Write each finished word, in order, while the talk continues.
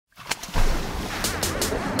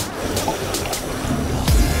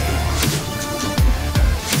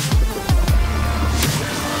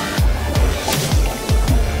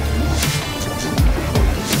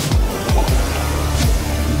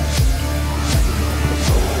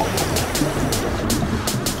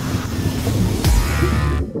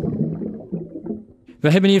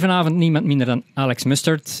We hebben hier vanavond niemand minder dan Alex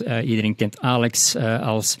Mustard. Iedereen kent Alex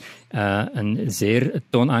als een zeer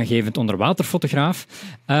toonaangevend onderwaterfotograaf.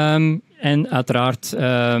 En uiteraard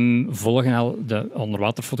volgen al de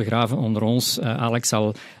onderwaterfotografen onder ons Alex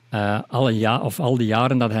al al die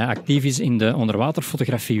jaren dat hij actief is in de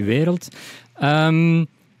onderwaterfotografiewereld. Hij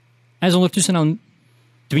is ondertussen al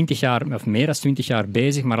 20 jaar, of meer dan 20 jaar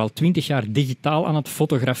bezig, maar al 20 jaar digitaal aan het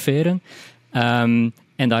fotograferen.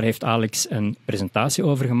 En daar heeft Alex een presentatie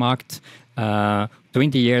over gemaakt.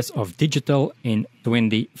 20 Years of Digital in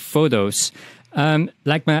 20 Photos.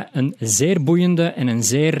 Lijkt me een zeer boeiende en een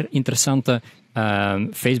zeer interessante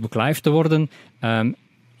Facebook Live te worden.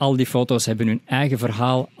 Al die foto's hebben hun eigen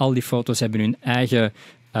verhaal. Al die foto's hebben hun eigen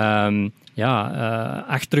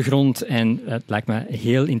achtergrond. En het lijkt me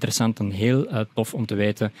heel interessant en heel tof om te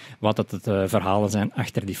weten wat het verhalen zijn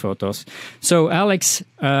achter die foto's. So, Alex,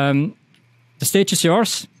 the stage is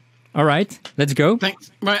yours. All right, let's go.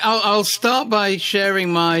 Thanks. Right, I'll start by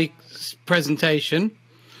sharing my presentation.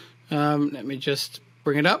 Let me just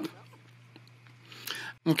bring it up.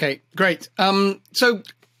 Okay, great. So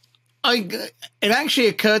it actually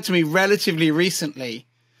occurred to me relatively recently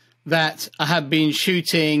that I have been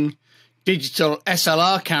shooting digital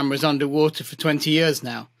SLR cameras underwater for 20 years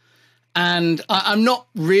now. And I'm not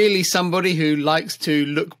really somebody who likes to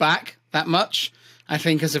look back that much. I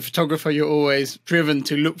think as a photographer, you're always driven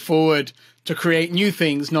to look forward, to create new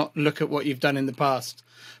things, not look at what you've done in the past.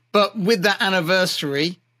 But with that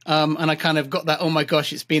anniversary, and I kind of got that, oh my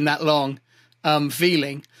gosh, it's been that long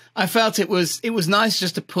feeling, I felt it was nice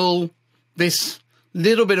just to pull this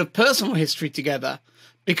little bit of personal history together,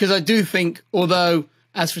 because I do think, although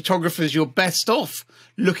as photographers, you're best off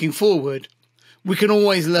looking forward, we can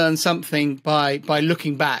always learn something by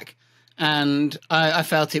looking back. And I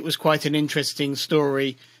felt it was quite an interesting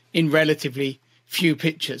story in relatively few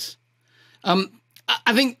pictures. I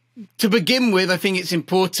think to begin with, I think it's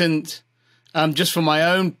important just for my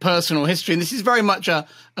own personal history, and this is very much a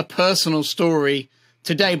personal story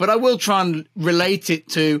today, but I will try and relate it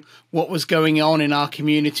to what was going on in our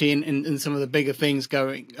community and some of the bigger things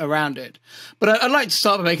going around it. But I'd like to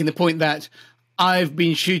start by making the point that I've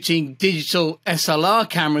been shooting digital SLR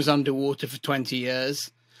cameras underwater for 20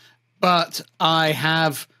 years, but I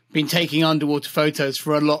have been taking underwater photos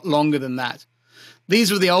for a lot longer than that.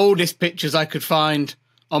 These were the oldest pictures I could find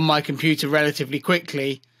on my computer relatively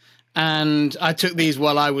quickly, and I took these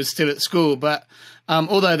while I was still at school. But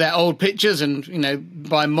although they're old pictures and, you know,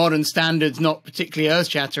 by modern standards, not particularly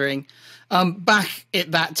earth-shattering, back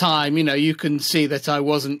at that time, you know, you can see that I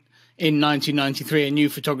wasn't in 1993 a new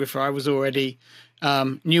photographer. I was already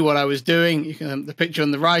knew what I was doing. The picture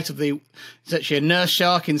on the right of it's actually a nurse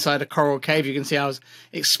shark inside a coral cave. You can see I was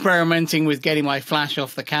experimenting with getting my flash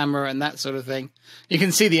off the camera and that sort of thing. You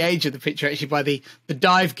can see the age of the picture actually by the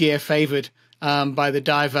dive gear favoured by the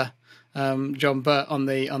diver John Burt on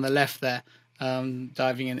the left there,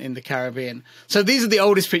 diving in the Caribbean. So these are the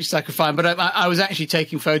oldest pictures I could find, but I was actually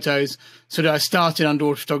taking photos. So I started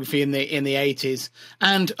underwater photography in the 80s,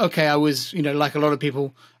 and okay, I was, you know, like a lot of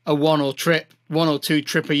people, a one or two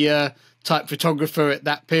trip a year type photographer at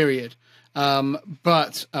that period.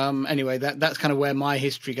 But anyway, that's kind of where my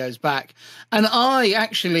history goes back. And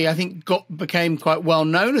I think became quite well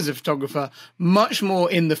known as a photographer much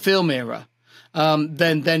more in the film era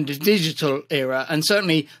than the digital era. And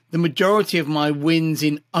certainly the majority of my wins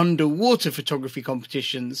in underwater photography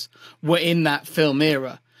competitions were in that film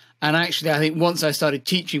era. And actually, I think once I started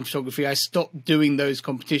teaching photography, I stopped doing those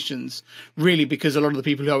competitions, really because a lot of the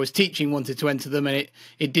people who I was teaching wanted to enter them, and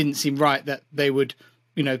it didn't seem right that they would,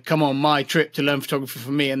 you know, come on my trip to learn photography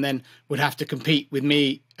from me and then would have to compete with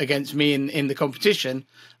me against me in the competition.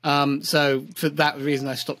 So for that reason,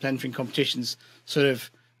 I stopped entering competitions sort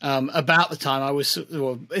of about the time I was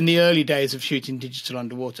in the early days of shooting digital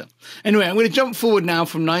underwater. Anyway, I'm going to jump forward now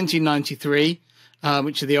from 1993,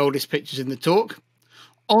 which are the oldest pictures in the talk,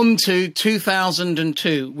 on to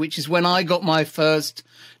 2002, which is when I got my first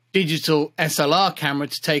digital SLR camera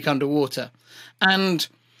to take underwater. And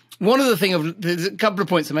one of the things, there's a couple of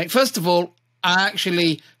points to make. First of all, I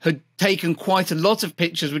actually had taken quite a lot of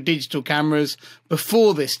pictures with digital cameras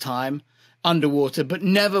before this time underwater, but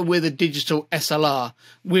never with a digital SLR.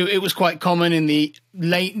 It was quite common in the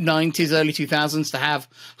late 90s, early 2000s to have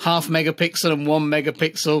 0.5 megapixel and 1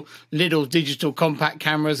 megapixel little digital compact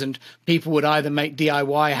cameras, and people would either make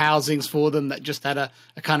DIY housings for them that just had a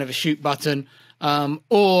kind of a shoot button,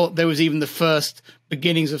 or there was even the first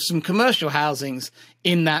beginnings of some commercial housings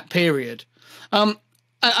in that period.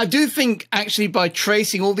 I do think actually by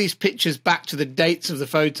tracing all these pictures back to the dates of the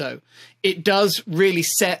photo, it does really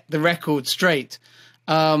set the record straight.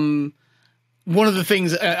 one of the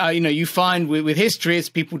things you find with history is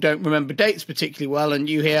people don't remember dates particularly well, and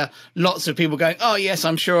you hear lots of people going, "Oh yes,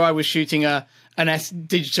 I'm sure I was shooting an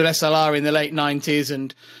digital SLR in the late 90s,"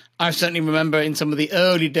 and I certainly remember in some of the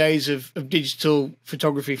early days of digital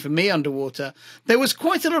photography for me underwater, there was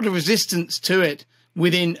quite a lot of resistance to it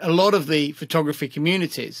within a lot of the photography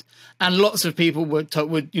communities, and lots of people would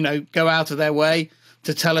go out of their way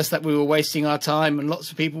to tell us that we were wasting our time, and lots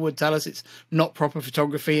of people would tell us it's not proper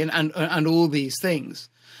photography and all these things.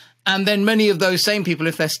 And then many of those same people,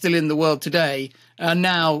 if they're still in the world today, are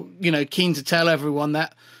now, keen to tell everyone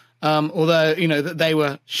that although, that they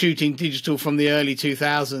were shooting digital from the early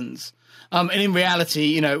 2000s. And in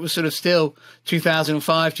reality, it was sort of still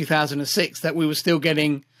 2005, 2006 that we were still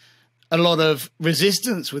getting a lot of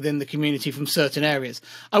resistance within the community from certain areas.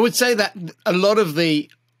 I would say that a lot of the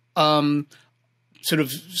sort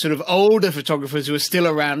of older photographers who are still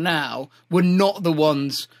around now were not the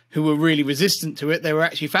ones who were really resistant to it. They were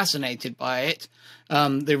actually fascinated by it,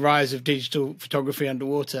 the rise of digital photography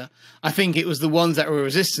underwater. I think it was the ones that were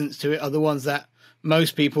resistant to it are the ones that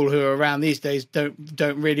most people who are around these days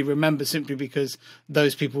don't really remember, simply because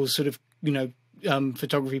those people's sort of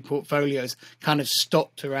photography portfolios kind of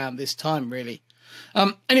stopped around this time, really.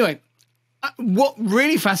 Anyway, what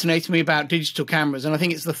really fascinated me about digital cameras, and I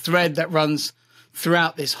think it's the thread that runs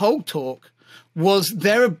throughout this whole talk, was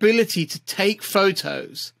their ability to take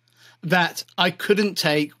photos that I couldn't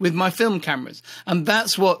take with my film cameras. And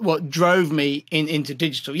that's what drove me into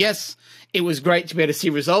digital. Yes, it was great to be able to see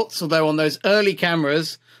results, although on those early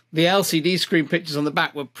cameras, the LCD screen pictures on the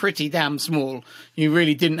back were pretty damn small. You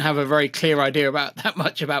really didn't have a very clear idea about that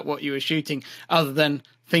much about what you were shooting, other than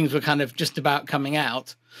things were kind of just about coming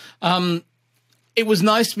out. It was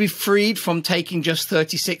nice to be freed from taking just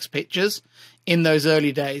 36 pictures in those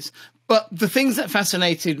early days. But the things that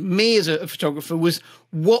fascinated me as a photographer was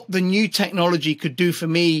what the new technology could do for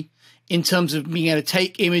me in terms of being able to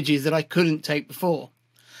take images that I couldn't take before.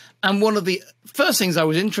 And one of the first things I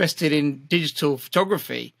was interested in digital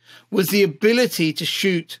photography was the ability to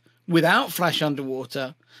shoot without flash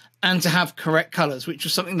underwater and to have correct colors, which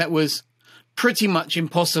was something that was pretty much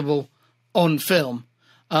impossible on film.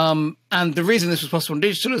 And the reason this was possible in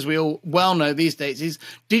digital, as we all well know these days, is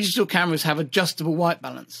digital cameras have adjustable white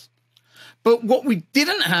balance. But what we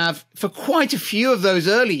didn't have for quite a few of those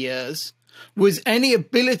early years was any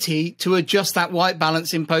ability to adjust that white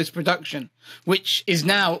balance in post-production, which is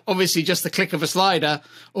now obviously just the click of a slider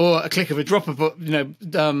or a click of a dropper,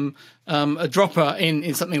 a dropper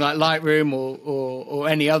in something like Lightroom or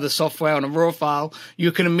any other software on a RAW file.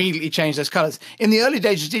 You can immediately change those colors. In the early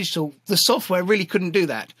days of digital, the software really couldn't do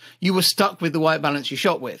that. You were stuck with the white balance you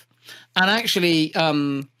shot with. And actually,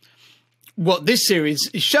 what this series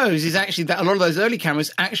shows is actually that a lot of those early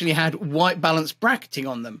cameras actually had white balance bracketing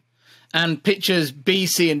on them. And pictures B,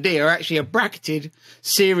 C, and D are actually a bracketed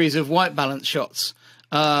series of white balance shots,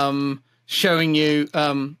 showing you,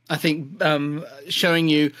 showing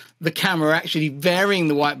you the camera actually varying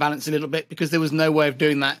the white balance a little bit, because there was no way of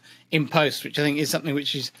doing that in post, which I think is something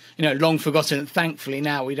which is, long forgotten. And thankfully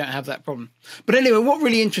now we don't have that problem. But anyway, what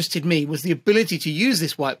really interested me was the ability to use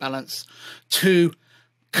this white balance to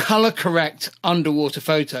color correct underwater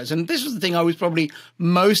photos. And this was the thing I was probably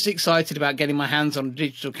most excited about getting my hands on a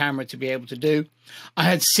digital camera to be able to do. I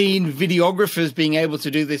had seen videographers being able to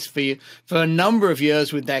do this for a number of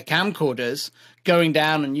years with their camcorders, going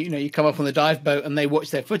down and, you come up on the dive boat and they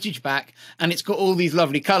watch their footage back and it's got all these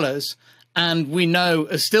lovely colors. And we know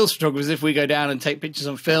as still photographers, if we go down and take pictures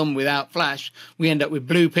on film without flash, we end up with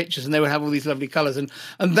blue pictures and they would have all these lovely colors. And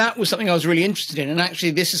that was something I was really interested in. And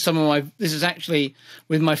actually, this is actually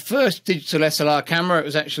with my first digital SLR camera. It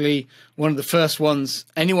was actually one of the first ones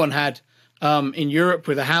anyone had in Europe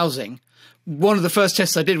with a housing. One of the first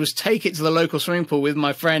tests I did was take it to the local swimming pool with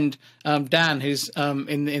my friend Dan, who's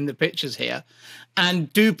in the pictures here,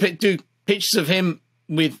 and do pictures of him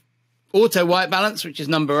with auto white balance, which is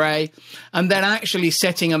number A, and then actually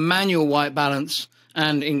setting a manual white balance,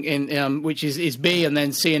 and which is B, and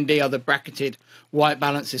then C and D are the bracketed white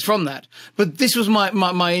balances from that. But this was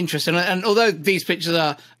my interest, and although these pictures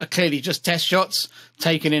are clearly just test shots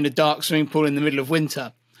taken in a dark swimming pool in the middle of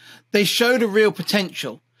winter, they showed a real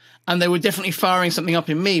potential, and they were definitely firing something up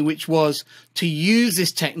in me, which was to use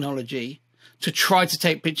this technology to try to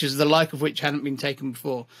take pictures the like of which hadn't been taken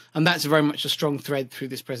before. And that's very much a strong thread through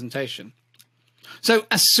this presentation. So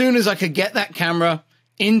as soon as I could get that camera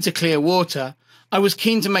into clear water, I was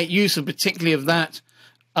keen to make use of particularly of that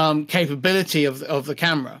capability of the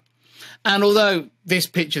camera. And although this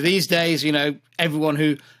picture these days, everyone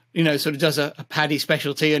who sort of does a PADI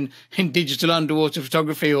specialty in digital underwater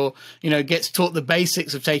photography, or, gets taught the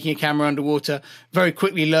basics of taking a camera underwater, very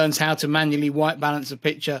quickly learns how to manually white balance a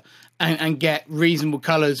picture and get reasonable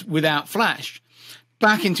colors without flash.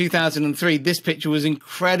 Back in 2003, this picture was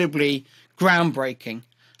incredibly groundbreaking.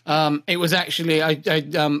 It was actually, at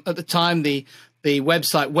the time, the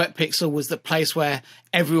website WetPixel was the place where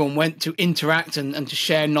everyone went to interact and to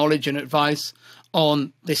share knowledge and advice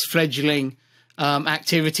on this fledgling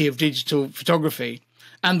activity of digital photography.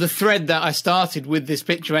 And the thread that I started with this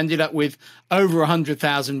picture ended up with over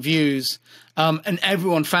 100,000 views, and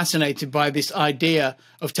everyone fascinated by this idea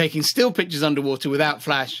of taking still pictures underwater without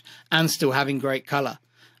flash and still having great color.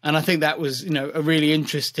 And I think that was, a really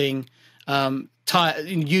interesting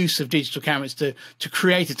use of digital cameras to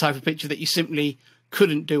create a type of picture that you simply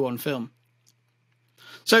couldn't do on film.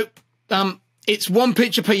 So it's one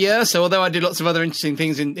picture per year. So although I did lots of other interesting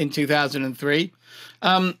things in 2003,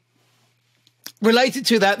 related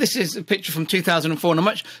to that, this is a picture from 2004, and a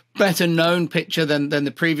much better known picture than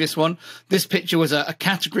the previous one. This picture was a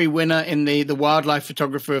category winner in the Wildlife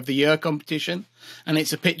Photographer of the Year competition. And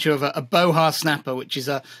it's a picture of a boha snapper, which is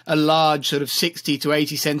a large sort of 60 to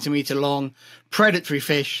 80 centimeter long predatory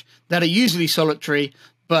fish that are usually solitary,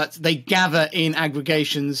 but they gather in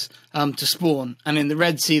aggregations to spawn. And in the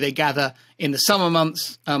Red Sea, they gather in the summer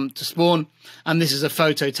months to spawn. And this is a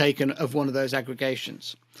photo taken of one of those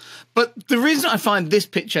aggregations. But the reason I find this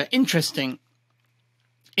picture interesting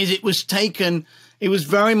is it was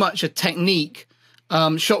very much a technique,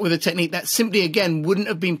 shot with a technique that simply, again, wouldn't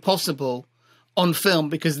have been possible on film,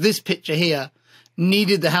 because this picture here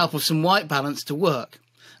needed the help of some white balance to work.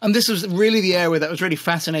 And this was really the area that was really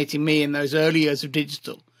fascinating me in those early years of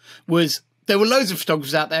digital. Was there were loads of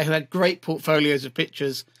photographers out there who had great portfolios of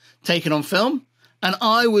pictures taken on film, and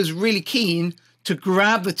I was really keen to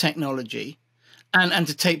grab the technology and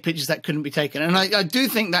to take pictures that couldn't be taken. And I do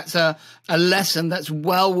think that's a lesson that's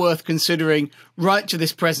well worth considering right to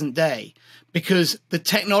this present day, because the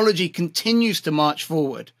technology continues to march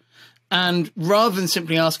forward. And rather than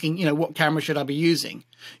simply asking, what camera should I be using,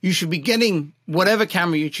 you should be getting whatever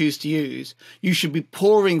camera you choose to use. You should be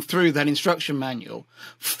pouring through that instruction manual,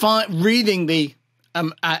 reading the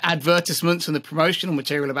advertisements and the promotional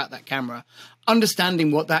material about that camera,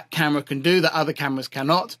 understanding what that camera can do that other cameras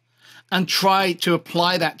cannot, and try to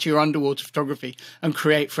apply that to your underwater photography and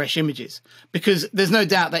create fresh images. Because there's no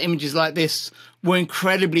doubt that images like this were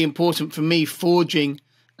incredibly important for me forging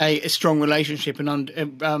a strong relationship and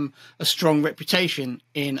a strong reputation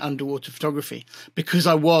in underwater photography, because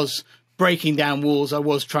I was breaking down walls. I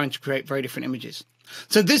was trying to create very different images.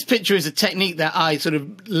 So this picture is a technique that I sort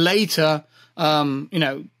of later,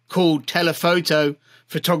 called telephoto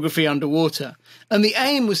photography underwater. And the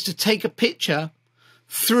aim was to take a picture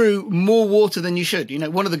through more water than you should.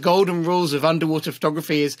 One of the golden rules of underwater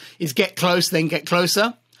photography is get close, then get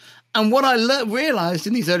closer. And what I realized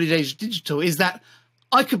in these early days of digital is that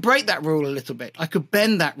I could break that rule a little bit. I could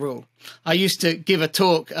bend that rule. I used to give a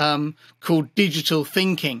talk called Digital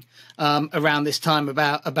Thinking around this time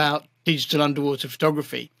about digital underwater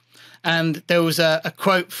photography. And there was a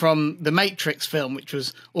quote from the Matrix film, which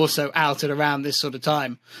was also out at around this sort of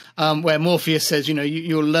time, where Morpheus says,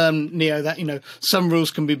 you'll learn, Neo, that, some rules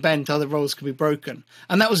can be bent, other rules can be broken.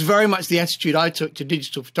 And that was very much the attitude I took to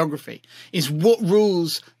digital photography, is what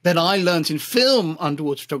rules that I learned in film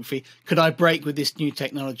underwater photography could I break with this new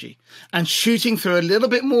technology? And shooting through a little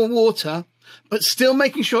bit more water, but still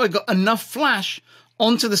making sure I got enough flash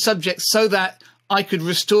onto the subject so that I could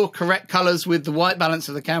restore correct colors with the white balance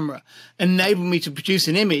of the camera, enabled me to produce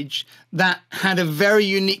an image that had a very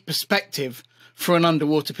unique perspective for an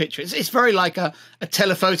underwater picture. It's very like a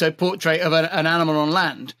telephoto portrait of an animal on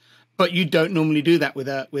land, but you don't normally do that with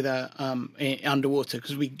underwater,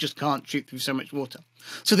 because we just can't shoot through so much water.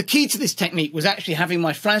 So the key to this technique was actually having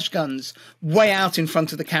my flash guns way out in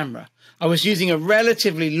front of the camera. I was using a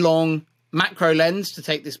relatively long macro lens to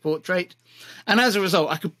take this portrait. And as a result,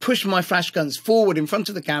 I could push my flash guns forward in front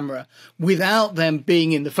of the camera without them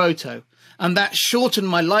being in the photo. And that shortened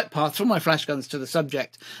my light path from my flash guns to the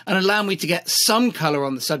subject and allowed me to get some color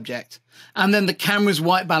on the subject. And then the camera's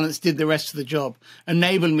white balance did the rest of the job,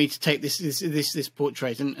 enabling me to take this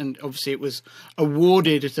portrait. And obviously it was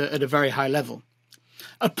awarded at a very high level.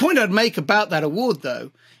 A point I'd make about that award,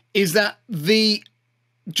 though, is that the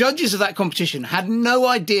judges of that competition had no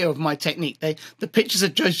idea of my technique. The pictures are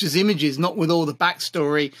judged as images, not with all the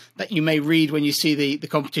backstory that you may read when you see the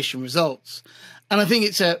competition results. And I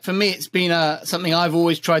think for me, it's been something I've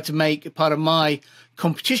always tried to make a part of my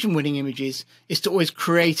competition winning images, is to always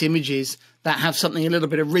create images that have something a little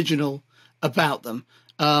bit original about them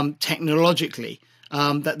technologically.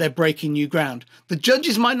 that they're breaking new ground. The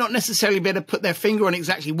judges might not necessarily be able to put their finger on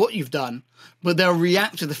exactly what you've done, but they'll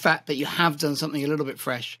react to the fact that you have done something a little bit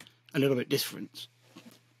fresh, a little bit different.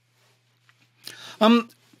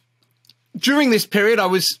 During this period, I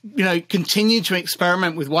was, continued to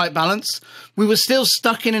experiment with white balance. We were still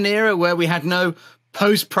stuck in an era where we had no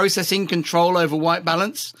post-processing control over white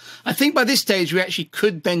balance. I think by this stage, we actually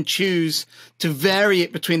could then choose to vary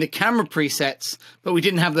it between the camera presets, but we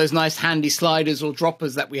didn't have those nice handy sliders or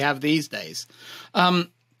droppers that we have these days. But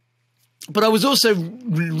I was also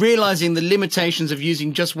realizing the limitations of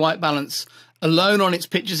using just white balance alone on its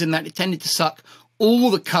pictures, in that it tended to suck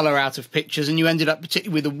all the color out of pictures, and you ended up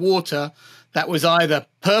particularly with the water that was either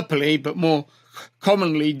purpley, but more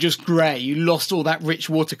commonly just gray. You lost all that rich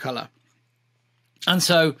watercolor. And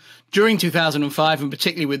so during 2005, and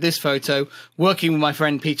particularly with this photo, working with my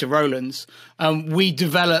friend Peter Rowlands, we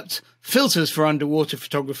developed filters for underwater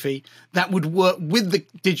photography that would work with the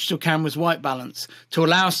digital camera's white balance to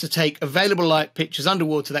allow us to take available light pictures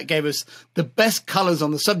underwater that gave us the best colors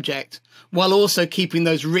on the subject, while also keeping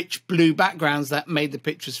those rich blue backgrounds that made the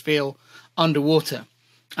pictures feel underwater.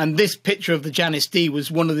 And this picture of the Janis D was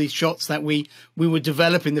one of these shots that we were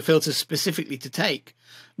developing the filters specifically to take.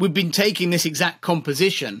 We've been taking this exact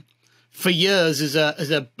composition for years as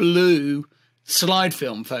a blue slide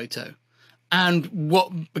film photo. And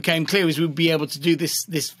what became clear is we'd be able to do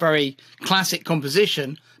this very classic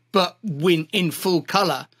composition, but in full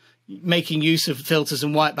color, making use of filters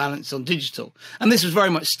and white balance on digital. And this was very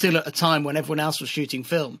much still at a time when everyone else was shooting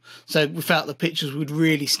film. So we felt the pictures would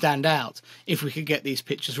really stand out if we could get these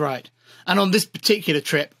pictures right. And on this particular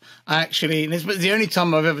trip, I actually, and it's the only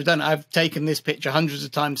time I've ever done it, I've taken this picture hundreds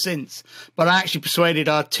of times since, but I actually persuaded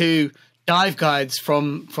our two dive guides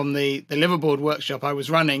from the liverboard workshop I was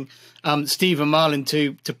running, Steve and Marlin,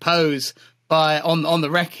 to pose on the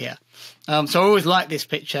wreck here. So I always liked this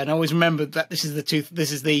picture, and I always remembered that this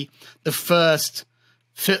is the first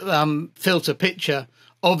filter picture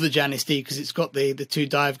of the Janis D, because it's got the two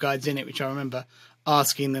dive guides in it, which I remember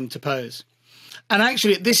asking them to pose. And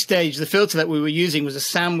actually, at this stage, the filter that we were using was a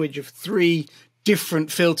sandwich of 3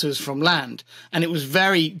 different filters from land, and it was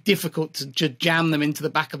very difficult to jam them into the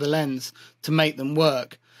back of the lens to make them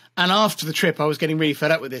work. And after the trip, I was getting really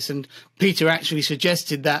fed up with this, and Peter actually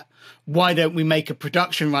suggested that why don't we make a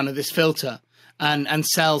production run of this filter and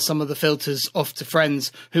sell some of the filters off to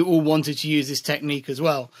friends who all wanted to use this technique as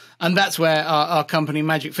well. And that's where our company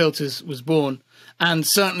Magic Filters was born. And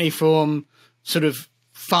certainly from sort of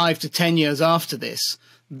 5 to 10 years after this,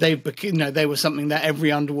 they were something that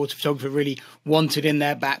every underwater photographer really wanted in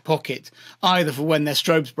their back pocket, either for when their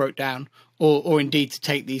strobes broke down or indeed to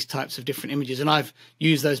take these types of different images. And I've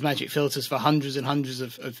used those Magic Filters for hundreds and hundreds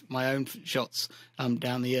of my own shots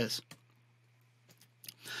down the years.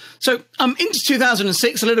 So into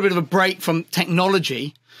 2006, a little bit of a break from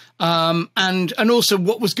technology and also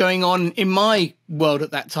what was going on in my world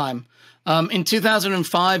at that time. In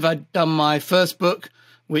 2005, I'd done my first book,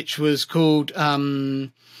 which was called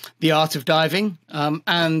The Art of Diving.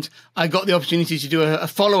 And I got the opportunity to do a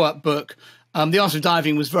follow-up book. The Art of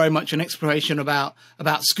Diving was very much an exploration about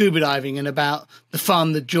scuba diving and about the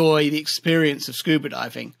fun, the joy, the experience of scuba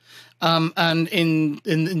diving. And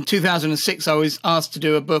in 2006, I was asked to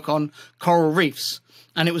do a book on coral reefs.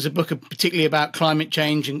 And it was a book particularly about climate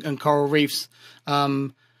change and coral reefs.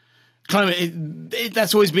 Climate,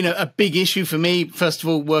 that's always been a big issue for me. First of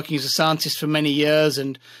all, working as a scientist for many years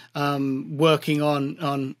and working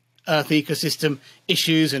on Earth ecosystem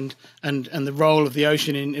issues and the role of the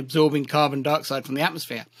ocean in absorbing carbon dioxide from the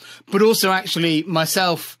atmosphere. But also actually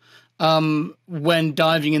myself, when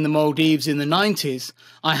diving in the Maldives in the 90s,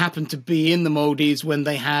 I happened to be in the Maldives when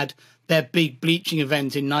they had their big bleaching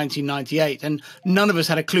event in 1998. And none of us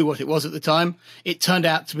had a clue what it was at the time. It turned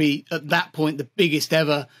out to be, at that point, the biggest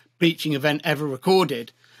ever bleaching event ever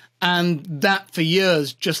recorded. And that, for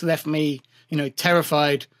years, just left me,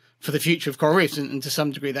 terrified for the future of coral reefs. And to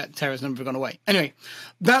some degree, that terror's never gone away. Anyway,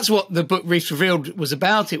 that's what the book Reefs Revealed was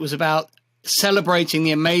about. It was about celebrating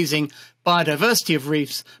the amazing biodiversity of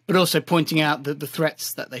reefs, but also pointing out the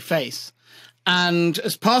threats that they face. And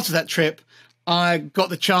as part of that trip, I got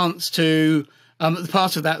the chance to, as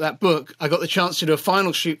part of that book, I got the chance to do a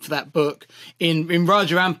final shoot for that book in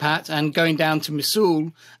Raja Ampat and going down to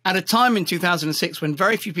Misool at a time in 2006 when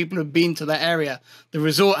very few people had been to that area. The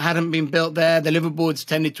resort hadn't been built there. The liverboards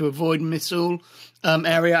tended to avoid Misool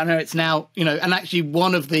area. I know it's now, and actually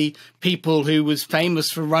one of the people who was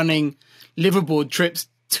famous for running liverboard trips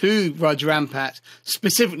to Raja Ampat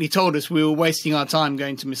specifically told us we were wasting our time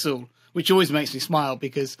going to Misool. which always makes me smile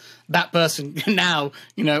because that person now,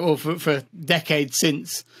 or for decades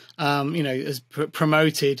since, has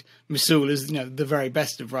promoted Mosul as, the very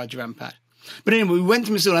best of Raja Ampat. But anyway, we went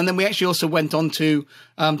to Mosul, and then we actually also went on to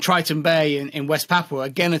Triton Bay in West Papua,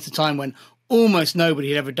 again at a time when almost nobody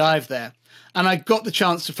had ever dived there. And I got the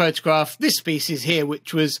chance to photograph this species here,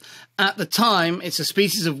 which was, at the time, it's a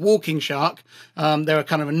species of walking shark. They're a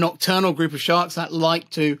kind of a nocturnal group of sharks that like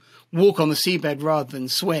to walk on the seabed rather than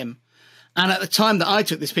swim. And at the time that I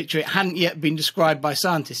took this picture, it hadn't yet been described by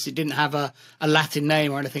scientists. It didn't have a Latin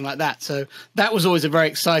name or anything like that. So that was always a very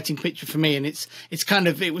exciting picture for me. And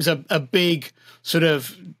it was a big sort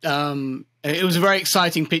of, it was a very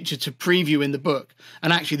exciting picture to preview in the book.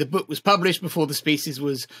 And actually the book was published before the species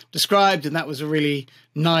was described. And that was a really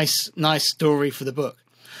nice story for the book.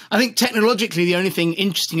 I think technologically, the only thing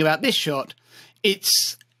interesting about this shot,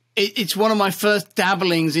 it's one of my first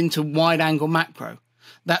dabblings into wide angle macro.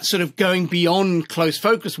 That sort of going beyond close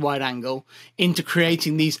focus wide angle into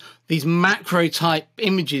creating these macro type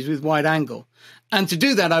images with wide angle. And to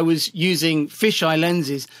do that, I was using fisheye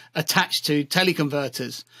lenses attached to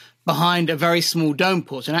teleconverters behind a very small dome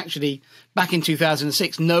port. And actually, back in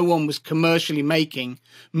 2006, no one was commercially making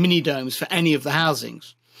mini domes for any of the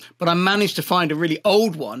housings. But I managed to find a really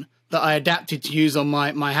old one that I adapted to use on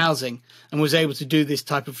my housing and was able to do this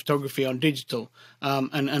type of photography on digital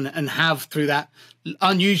and have, through that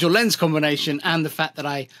unusual lens combination and the fact that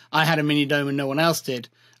I had a mini dome and no one else did,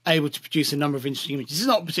 able to produce a number of interesting images. This is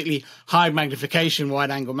not a particularly high magnification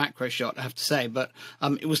wide angle macro shot, I have to say, but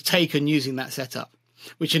it was taken using that setup,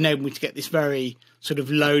 which enabled me to get this very sort of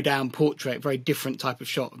low down portrait, very different type of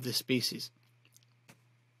shot of this species.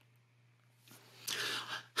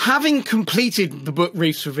 Having completed the book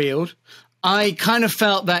Reefs Revealed, I kind of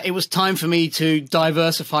felt that it was time for me to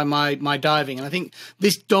diversify my diving. And I think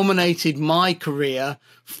this dominated my career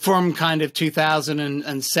from kind of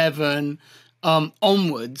 2007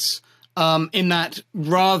 onwards, in that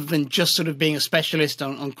rather than just sort of being a specialist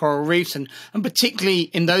on coral reefs, and particularly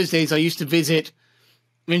in those days, I used to visit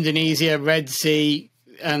Indonesia, Red Sea,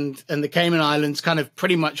 and the Cayman Islands kind of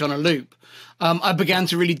pretty much on a loop. I began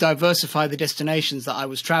to really diversify the destinations that I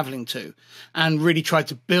was traveling to and really tried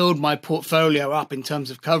to build my portfolio up in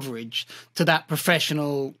terms of coverage to that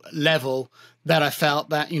professional level that I felt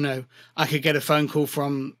that, I could get a phone call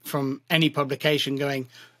from any publication going,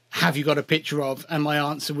 have you got a picture of? And my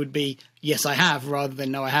answer would be, yes, I have, rather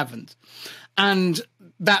than no, I haven't. And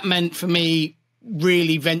that meant for me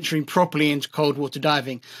really venturing properly into cold water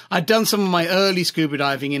diving. I'd done some of my early scuba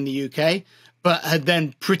diving in the UK, but had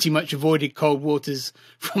then pretty much avoided cold waters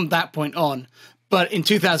from that point on. But in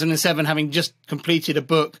 2007, having just completed a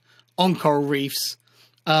book on coral reefs,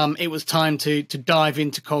 it was time to dive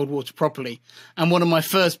into cold water properly. And one of my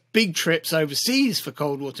first big trips overseas for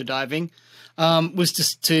cold water diving was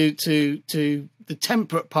to the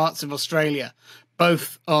temperate parts of Australia,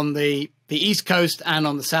 both on the east coast and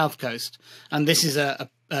on the south coast. And this is a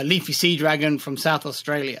leafy sea dragon from South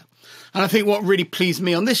Australia. And I think what really pleased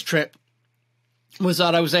me on this trip was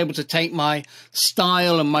that I was able to take my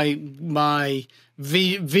style and my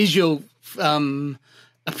visual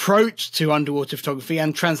approach to underwater photography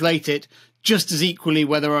and translate it just as equally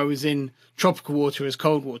whether I was in tropical water as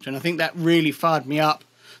cold water. And I think that really fired me up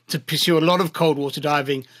to pursue a lot of cold water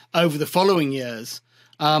diving over the following years.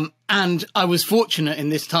 And I was fortunate in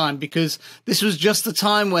this time because this was just the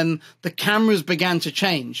time when the cameras began to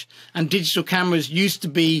change, and digital cameras used to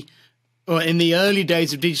be, or in the early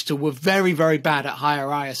days of digital, were very, very bad at higher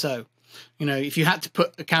ISO. If you had to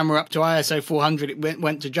put a camera up to ISO 400, it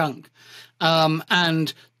went to junk.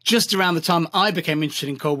 And just around the time I became interested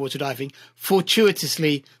in cold water diving,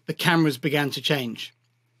 fortuitously, the cameras began to change.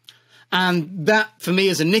 And that, for me,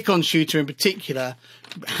 as a Nikon shooter in particular,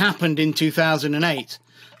 happened in 2008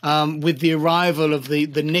 with the arrival of the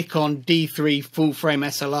Nikon D3 full-frame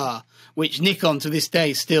SLR, which Nikon to this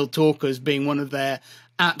day still talk as being one of their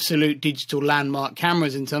absolute digital landmark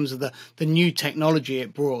cameras in terms of the new technology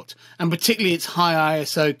it brought, and particularly its high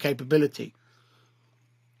ISO capability.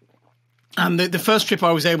 And the first trip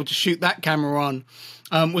I was able to shoot that camera on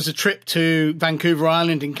was a trip to Vancouver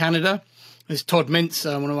Island in Canada. There's Todd Mintz,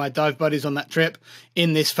 one of my dive buddies on that trip,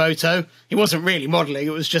 in this photo. He wasn't really modeling; it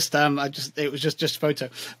was just it was just photo.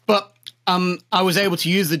 But I was able to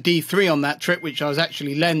use the D3 on that trip, which I was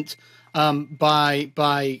actually lent by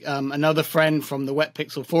another friend from the Wet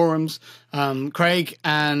Pixel forums, Craig,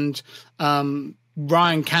 and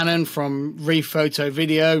Ryan Cannon from Reef Photo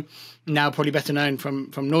Video, now probably better known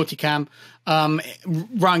from Nauticam.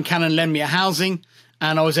 Ryan Cannon lent me a housing,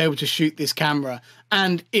 and I was able to shoot this camera.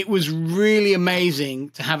 And it was really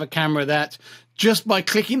amazing to have a camera that just by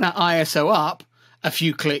clicking that ISO up a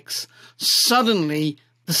few clicks, suddenly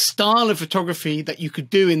the style of photography that you could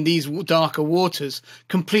do in these darker waters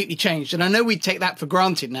completely changed. And I know we take that for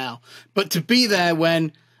granted now, but to be there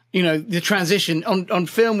when, you know, the transition on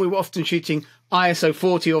film, we were often shooting ISO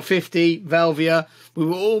 40 or 50, Velvia. We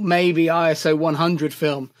were all maybe ISO 100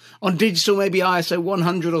 film. On digital, maybe ISO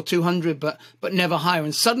 100 or 200, but never higher.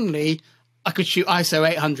 And suddenly I could shoot ISO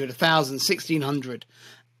 800, 1000, 1600.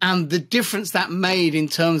 And the difference that made in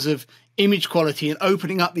terms of image quality and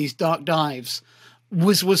opening up these dark dives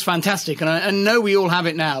was fantastic. And I know we all have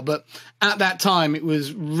it now, but at that time it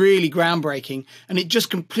was really groundbreaking, and it just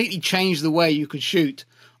completely changed the way you could shoot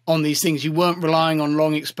on these things. You weren't relying on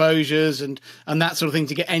long exposures and that sort of thing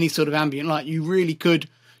to get any sort of ambient light. You really could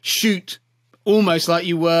shoot almost like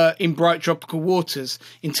you were in bright tropical waters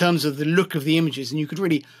in terms of the look of the images, and you could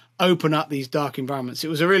really open up these dark environments. It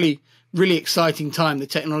was a really, really exciting time. The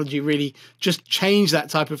technology really just changed that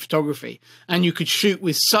type of photography, and you could shoot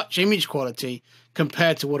with such image quality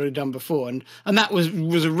compared to what it had done before. And that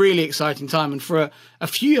was a really exciting time. And for a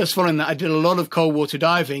few years following that, I did a lot of cold water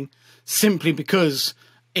diving simply because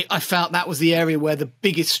I felt that was the area where the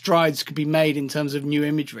biggest strides could be made in terms of new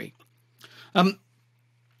imagery.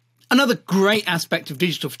 Another great aspect of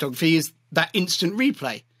digital photography is that instant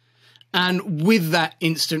replay. And with that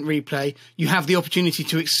instant replay, you have the opportunity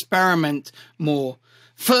to experiment more.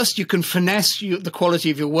 First, you can finesse the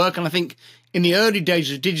quality of your work. And I think in the early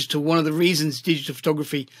days of digital, one of the reasons digital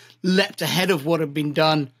photography leapt ahead of what had been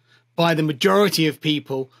done by the majority of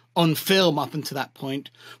people on film up until that point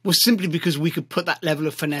was simply because we could put that level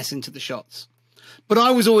of finesse into the shots. But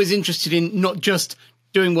I was always interested in not just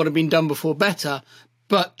doing what had been done before better,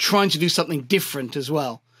 but trying to do something different as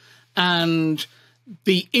well. And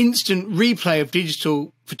the instant replay of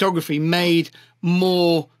digital photography made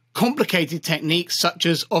more complicated techniques such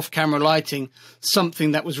as off-camera lighting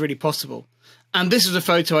something that was really possible. And this is a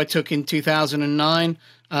photo I took in 2009,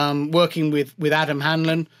 working with Adam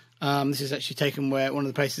Hanlon. This is actually taken where one of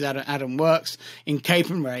the places Adam works in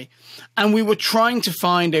Capernwray. And we were trying to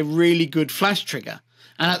find a really good flash trigger.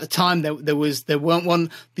 And at the time, there weren't one.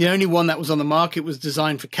 The only one that was on the market was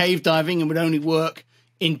designed for cave diving and would only work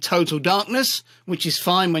in total darkness, which is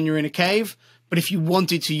fine when you're in a cave. But if you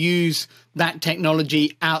wanted to use that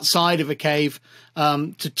technology outside of a cave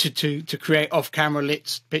to create off-camera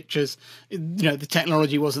lit pictures, you know, the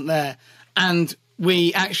technology wasn't there. And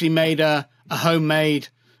we actually made a homemade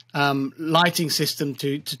lighting system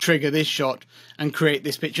to trigger this shot and create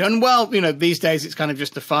this picture. And well, you know, these days it's kind of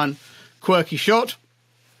just a fun, quirky shot.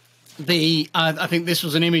 I think this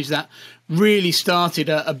was an image that really started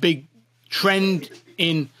a big trend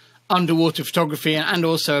in underwater photography and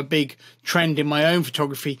also a big trend in my own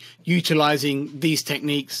photography, utilizing these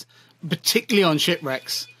techniques, particularly on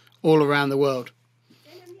shipwrecks all around the world.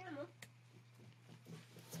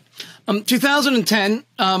 2010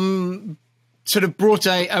 sort of brought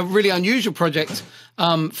a really unusual project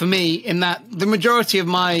for me, in that the majority of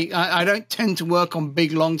I don't tend to work on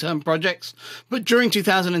big long-term projects, but during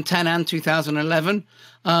 2010 and 2011,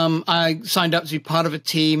 I signed up to be part of a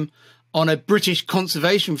team on a British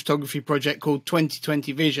conservation photography project called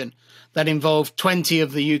 2020 Vision that involved 20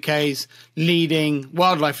 of the UK's leading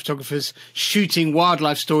wildlife photographers shooting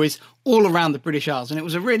wildlife stories all around the British Isles. And it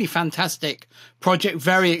was a really fantastic project,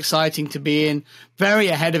 very exciting to be in, very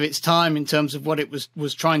ahead of its time in terms of what it was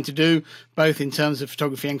trying to do, both in terms of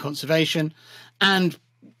photography and conservation. And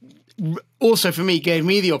also for me, gave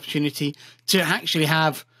me the opportunity to actually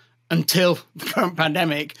have, until the current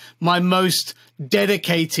pandemic, my most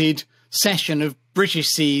dedicated session of British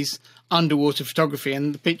seas underwater photography,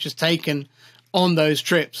 and the pictures taken on those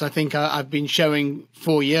trips, I think I've been showing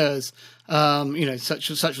for years. You know, such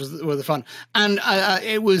were the fun. And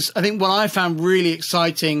it was, I think what I found really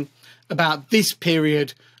exciting about this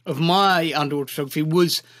period of my underwater photography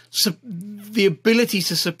was the ability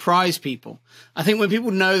to surprise people. I think when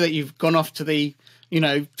people know that you've gone off to the, you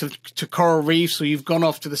know, to coral reefs, or you've gone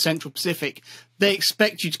off to the Central Pacific, they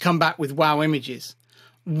expect you to come back with wow images.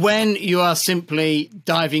 When you are simply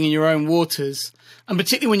diving in your own waters, and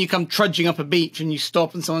particularly when you come trudging up a beach and you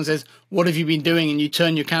stop and someone says, "What have you been doing?" and you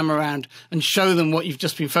turn your camera around and show them what you've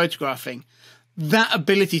just been photographing, that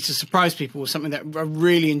ability to surprise people was something that I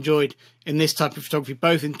really enjoyed in this type of photography,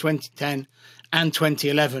 both in 2010 and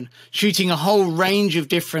 2011, shooting a whole range of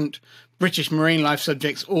different British marine life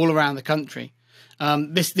subjects all around the country.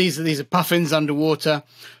 These are puffins underwater,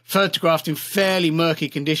 photographed in fairly murky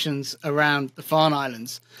conditions around the Farne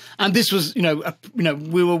Islands. And this was, we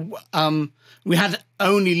had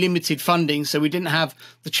only limited funding, so we didn't have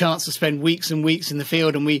the chance to spend weeks and weeks in the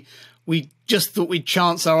field. And we we just thought we'd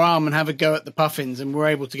chance our arm and have a go at the puffins, and were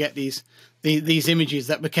able to get these images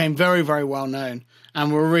that became very, very well known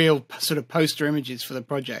and were real sort of poster images for the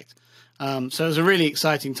project. So it was a really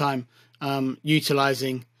exciting time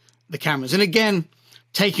utilizing the cameras. And again,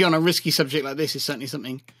 taking on a risky subject like this is certainly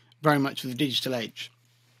something very much for the digital age.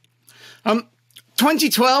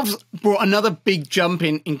 2012 brought another big jump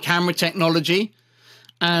in camera technology.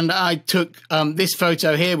 And I took this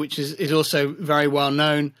photo here, which is also very well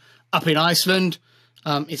known, up in Iceland.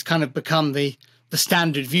 It's kind of become the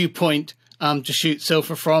standard viewpoint to shoot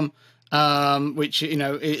Silfra from, which, you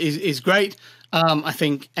know, is great. I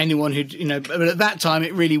think anyone who, you know, but at that time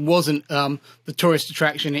it really wasn't the tourist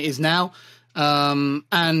attraction it is now.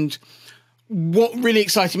 And what really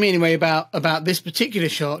excited me anyway about this particular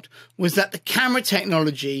shot was that the camera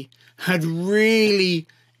technology had really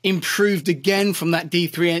improved again from that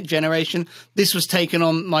D3 generation. This was taken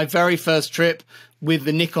on my very first trip with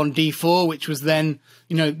the Nikon D4, which was then,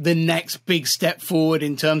 you know, the next big step forward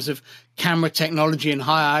in terms of camera technology and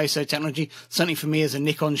high ISO technology, certainly for me as a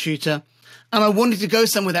Nikon shooter. And I wanted to go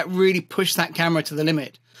somewhere that really pushed that camera to the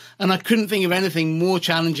limit. And I couldn't think of anything more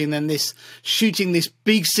challenging than this, shooting this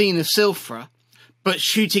big scene of Silfra, but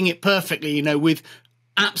shooting it perfectly, you know, with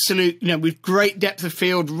absolute, you know, with great depth of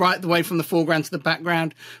field right the way from the foreground to the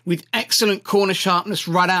background, with excellent corner sharpness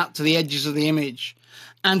right out to the edges of the image,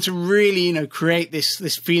 and to really, you know, create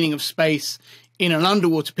this feeling of space in an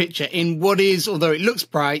underwater picture in what is, although it looks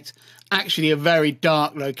bright, actually a very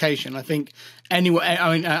dark location. I think anyway,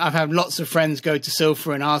 I mean, I've had lots of friends go to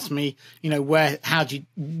Silfra and ask me, you know,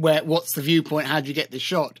 what's the viewpoint? How do you get this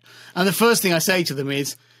shot? And the first thing I say to them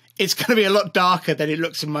is, it's going to be a lot darker than it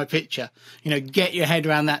looks in my picture. You know, get your head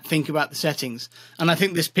around that, think about the settings. And I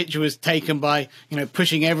think this picture was taken by, you know,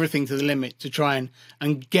 pushing everything to the limit to try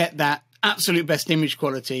and get that absolute best image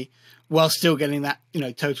quality while still getting that, you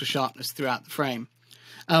know, total sharpness throughout the frame.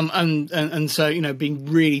 And so, you know, being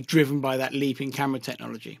really driven by that leap in camera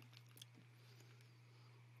technology.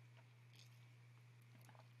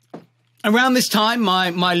 Around this time,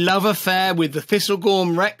 my love affair with the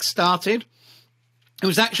Thistlegorm Rec started. It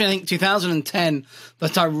was actually, I think, 2010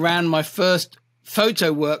 that I ran my first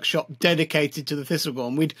photo workshop dedicated to the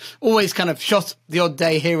Thistlegorm. We'd always kind of shot the odd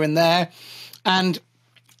day here and there. And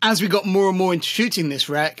as we got more and more into shooting this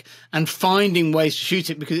wreck and finding ways to shoot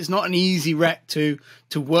it, because it's not an easy wreck to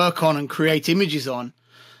work on and create images on,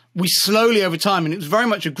 we slowly over time, and it was very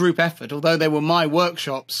much a group effort, although they were my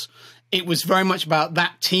workshops, it was very much about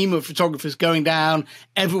that team of photographers going down,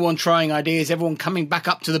 everyone trying ideas, everyone coming back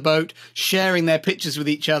up to the boat, sharing their pictures with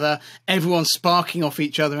each other, everyone sparking off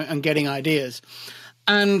each other and getting ideas.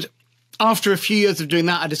 And after a few years of doing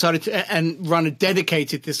that, I decided to run a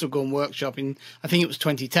dedicated Thistlegorm workshop in, I think it was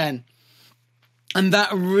 2010. And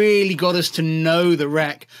that really got us to know the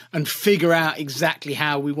wreck and figure out exactly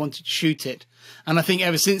how we wanted to shoot it. And I think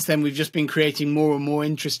ever since then, we've just been creating more and more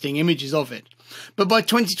interesting images of it. But by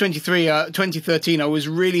 2013, I was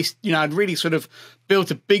really, you know, I'd really sort of built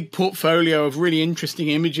a big portfolio of really interesting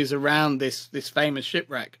images around this famous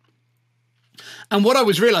shipwreck. And what I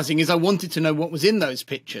was realizing is I wanted to know what was in those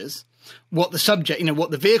pictures, what the subject, you know,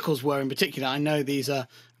 what the vehicles were in particular. I know these are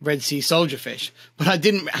Red Sea soldierfish, but I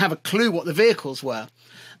didn't have a clue what the vehicles were.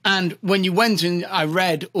 And when you went and I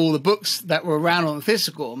read all the books that were around on the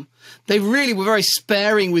Thistlegorm, they really were very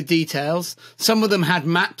sparing with details. Some of them had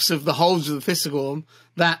maps of the holes of the Thistlegorm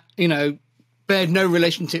that, you know, bared no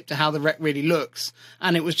relationship to how the wreck really looks.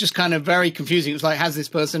 And it was just kind of very confusing. It was like, has this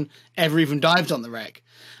person ever even dived on the wreck?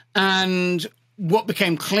 And what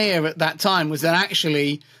became clear at that time was that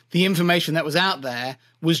actually the information that was out there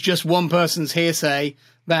was just one person's hearsay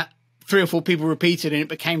that 3 or 4 people repeated, and it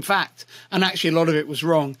became fact. And actually a lot of it was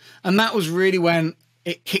wrong. And that was really when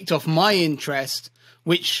it kicked off my interest,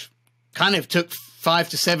 which kind of took 5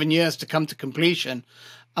 to 7 years to come to completion,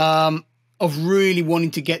 of really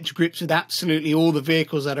wanting to get to grips with absolutely all the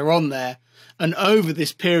vehicles that are on there. And over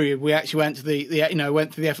this period, we actually went to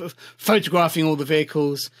went through the effort of photographing all the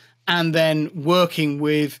vehicles and then working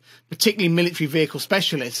with particularly military vehicle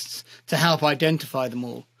specialists to help identify them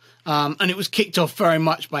all. And it was kicked off very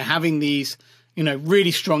much by having these, you know,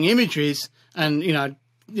 really strong images. And, you know,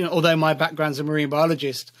 although my background's a marine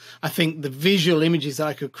biologist, I think the visual images that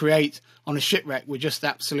I could create on a shipwreck were just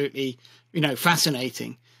absolutely, you know,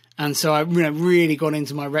 fascinating. And so I, you know, really got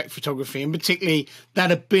into my wreck photography, and particularly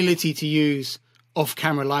that ability to use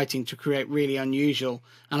off-camera lighting to create really unusual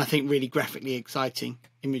and I think really graphically exciting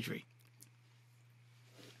imagery.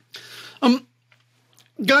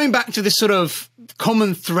 Going back to this sort of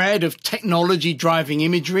common thread of technology driving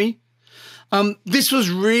imagery, this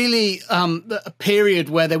was really a period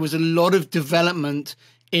where there was a lot of development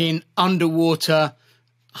in underwater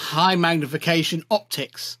high magnification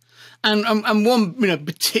optics. And one,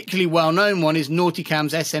 particularly well-known one is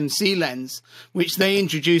Nauticam's SMC lens, which they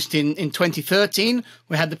introduced in 2013.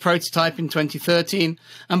 We had the prototype in 2013,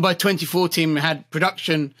 and by 2014 we had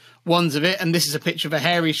production ones of it. And this is a picture of a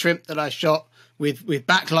hairy shrimp that I shot with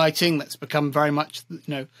backlighting. That's become very much,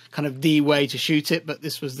 kind of the way to shoot it. But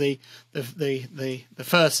this was the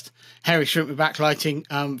first hairy shrimp with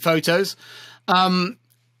backlighting photos.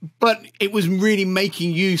 But it was really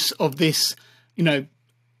making use of this,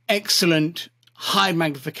 excellent high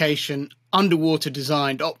magnification underwater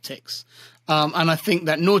designed optics, and I think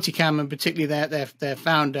that Nauticam, and particularly their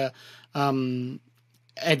founder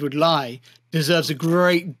Edward Lai, deserves a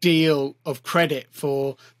great deal of credit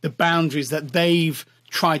for the boundaries that they've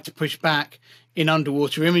tried to push back in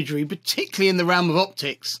underwater imagery, particularly in the realm of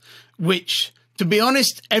optics, which, to be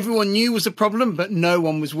honest, everyone knew was a problem, but no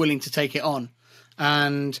one was willing to take it on.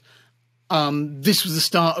 And this was the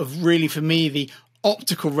start of, really, for me, the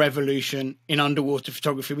optical revolution in underwater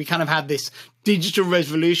photography. We kind of had this digital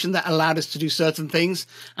revolution that allowed us to do certain things,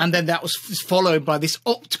 and then that was followed by this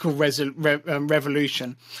optical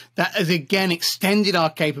revolution that has again extended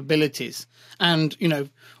our capabilities. And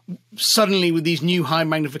suddenly with these new high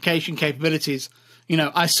magnification capabilities,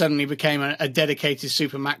 I suddenly became a dedicated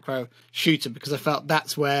super macro shooter, because I felt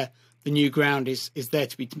that's where the new ground is there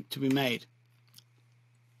to be made.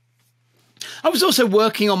 I was also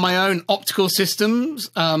working on my own optical systems,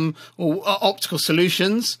 or optical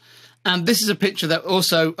solutions. And this is a picture that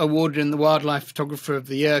also awarded in the Wildlife Photographer of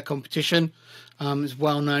the Year competition. Is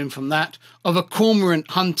well known from that, of a cormorant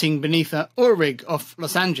hunting beneath an oil rig off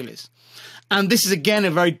Los Angeles. And this is, again, a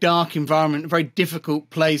very dark environment, a very difficult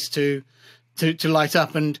place to light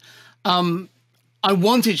up. And I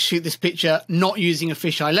wanted to shoot this picture not using a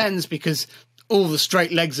fisheye lens, because all the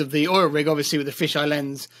straight legs of the oil rig, obviously with the fisheye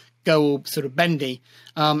lens, go all sort of bendy.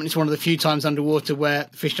 And it's one of the few times underwater where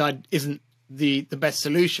fisheye isn't the best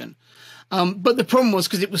solution. But the problem was,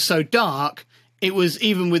 because it was so dark, it was,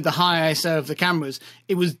 even with the high ISO of the cameras,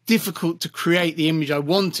 it was difficult to create the image I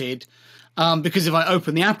wanted, because if I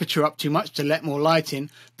opened the aperture up too much to let more light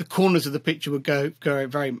in, the corners of the picture would go very,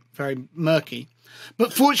 very murky.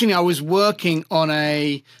 But fortunately, I was working on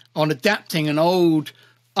adapting an old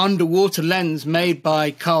underwater lens made by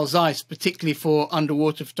Carl Zeiss, particularly for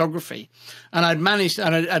underwater photography. And I'd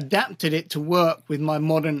adapted it to work with my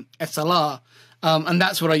modern SLR. And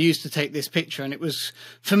that's what I used to take this picture. And it was,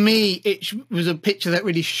 for me, it was a picture that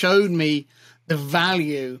really showed me the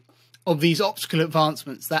value of these optical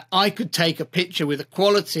advancements, that I could take a picture with a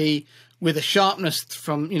quality, with a sharpness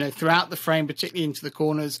from, throughout the frame, particularly into the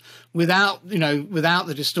corners, without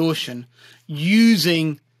the distortion,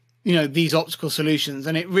 using these optical solutions.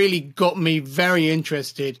 And it really got me very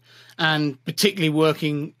interested, and particularly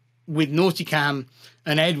working with Nauticam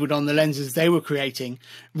and Edward on the lenses they were creating,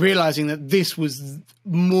 realizing that this was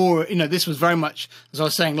more, this was very much, as I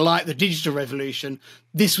was saying, like the digital revolution.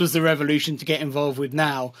 This was the revolution to get involved with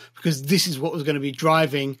now, because this is what was going to be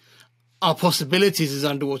driving our possibilities as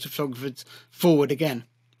underwater photographers forward again.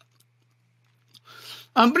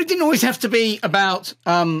 But it didn't always have to be about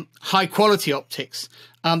high quality optics.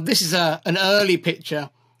 This is an early picture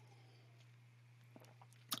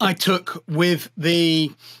I took with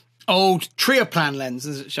the old Trioplan lens,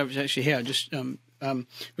 which is actually here,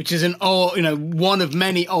 which is an old, one of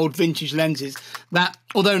many old vintage lenses that,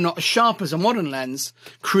 although not as sharp as a modern lens,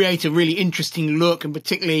 create a really interesting look, and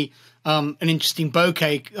particularly an interesting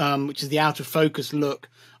bokeh, which is the out of focus look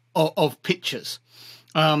of pictures.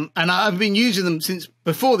 And I've been using them since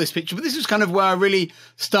before this picture, but this is kind of where I really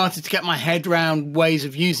started to get my head around ways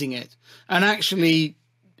of using it. And actually,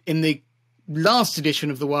 in the last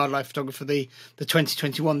edition of the Wildlife Photographer, the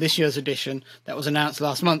 2021, this year's edition that was announced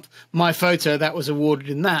last month, my photo that was awarded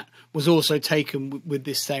in that was also taken with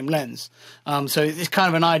this same lens. So it's kind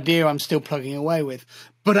of an idea I'm still plugging away with.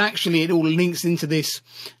 But actually, it all links into this,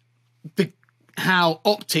 how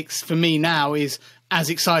optics for me now is as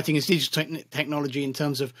exciting as digital technology in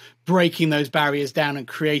terms of breaking those barriers down and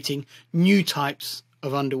creating new types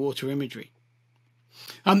of underwater imagery.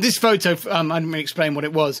 This photo, I didn't really explain what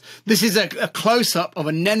it was. This is a close-up of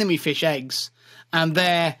anemone fish eggs, and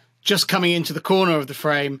there, just coming into the corner of the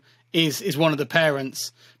frame, is one of the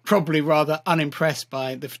parents, probably rather unimpressed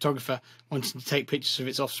by the photographer wanting to take pictures of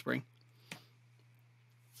its offspring.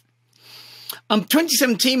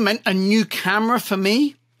 2017 meant a new camera for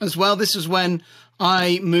me as well. This is when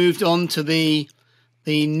I moved on to the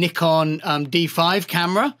Nikon D5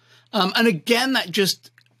 camera. And again, that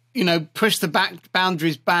just, pushed the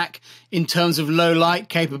boundaries back in terms of low light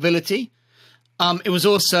capability. It was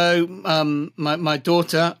also my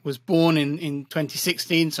daughter was born in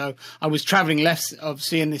 2016, so I was traveling less,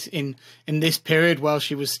 obviously, in this period while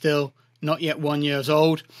she was still not yet 1 year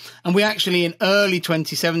old. And we actually, in early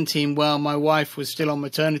 2017, while my wife was still on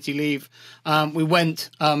maternity leave, we went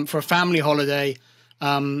for a family holiday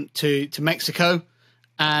to Mexico,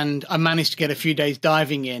 and I managed to get a few days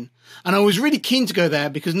diving in. And I was really keen to go there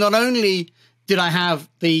because not only did I have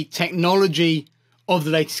the technology of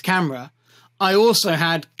the latest camera, I also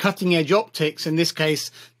had cutting edge optics. In this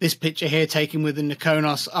case, this picture here taken with the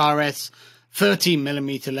Nikonos RS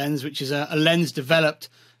 13mm lens, which is a lens developed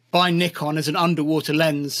by Nikon as an underwater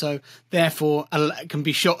lens, so therefore it can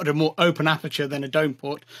be shot at a more open aperture than a dome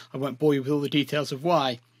port. I won't bore you with all the details of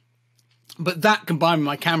why. But that, combined with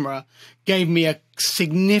my camera, gave me a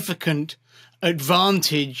significant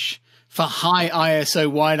advantage for high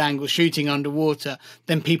ISO wide-angle shooting underwater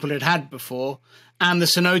than people had before. And the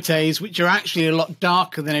cenotes, which are actually a lot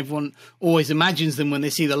darker than everyone always imagines them when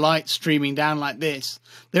they see the light streaming down like this,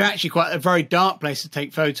 they're actually quite a very dark place to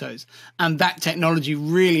take photos. And that technology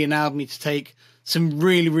really enabled me to take some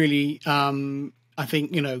really, really, I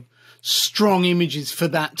think, strong images for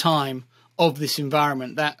that time of this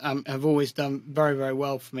environment that have always done very, very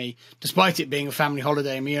well for me, despite it being a family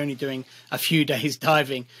holiday and me only doing a few days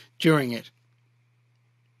diving during it.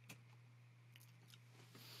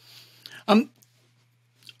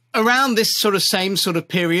 Around this same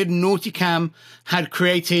period, Nauticam had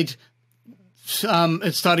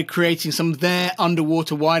started creating some of their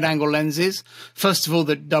underwater wide-angle lenses. First of all,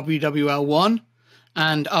 the WWL1,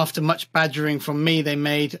 and after much badgering from me, they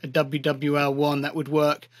made a WWL1 that would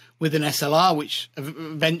work with an SLR, which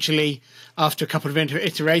eventually, after a couple of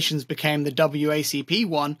iterations, became the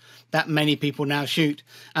WACP1 that many people now shoot.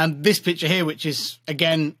 And this picture here, which is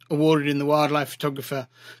again awarded in the Wildlife Photographer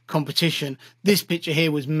competition, this picture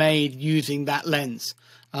here was made using that lens.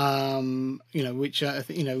 And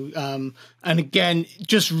again,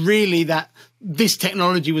 just really that this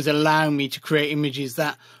technology was allowing me to create images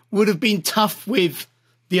that would have been tough with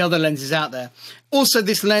the other lenses out there. Also,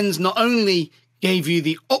 this lens not only gave you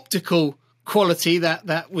the optical quality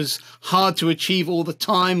that was hard to achieve all the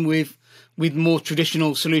time with more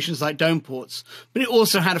traditional solutions like dome ports, but it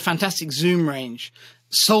also had a fantastic zoom range,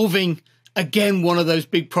 solving, again, one of those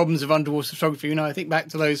big problems of underwater photography. I think back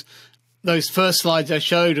to those first slides I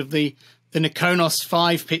showed of the Nikonos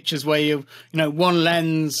 5 pictures where you one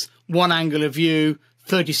lens, one angle of view,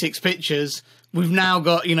 36 pictures. We've now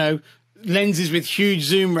got, lenses with huge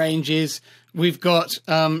zoom ranges. We've got,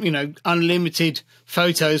 unlimited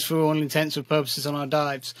photos for all intents and purposes on our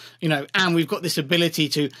dives, and we've got this ability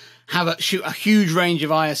to shoot a huge range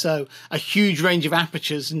of ISO, a huge range of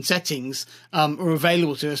apertures and settings are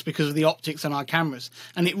available to us because of the optics on our cameras.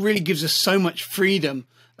 And it really gives us so much freedom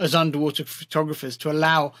as underwater photographers to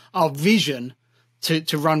allow our vision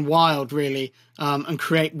to run wild, really, and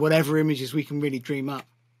create whatever images we can really dream up.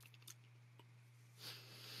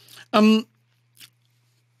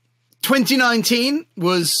 2019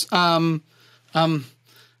 was, the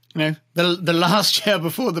last year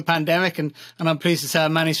before the pandemic, and I'm pleased to say I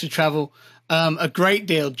managed to travel a great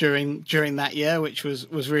deal during that year, which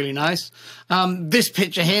was really nice. This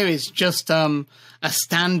picture here is just a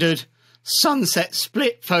standard sunset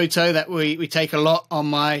split photo that we take a lot on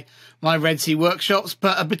my Red Sea workshops,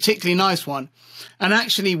 but a particularly nice one. And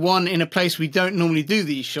actually one in a place we don't normally do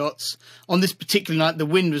these shots. On this particular night, the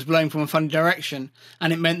wind was blowing from a funny direction,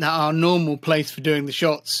 and it meant that our normal place for doing the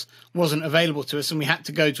shots wasn't available to us, and we had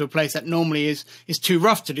to go to a place that normally is too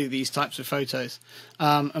rough to do these types of photos.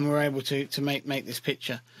 And we were able to make this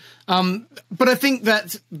picture. But I think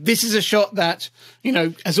that this is a shot that,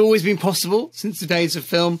 has always been possible since the days of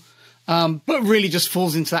film. But really just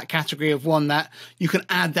falls into that category of one that you can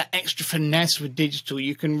add that extra finesse with digital.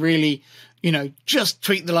 You can really, just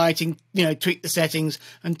tweak the lighting, tweak the settings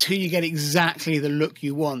until you get exactly the look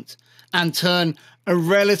you want and turn a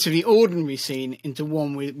relatively ordinary scene into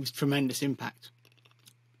one with tremendous impact.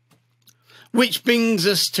 Which brings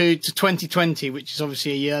us to 2020, which is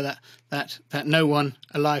obviously a year that no one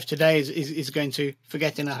alive today is going to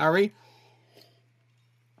forget in a hurry,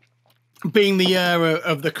 being the year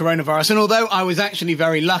of the coronavirus. And although I was actually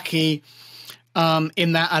very lucky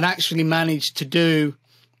in that I'd actually managed to do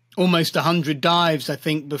almost 100 dives, I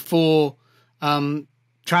think, before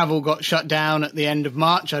travel got shut down at the end of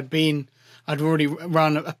March. I'd already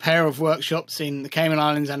run a pair of workshops in the Cayman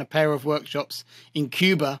Islands and a pair of workshops in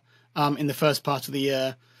Cuba in the first part of the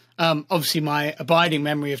year. Obviously, my abiding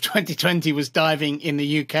memory of 2020 was diving in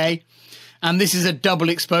the UK. And this is a double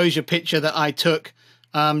exposure picture that I took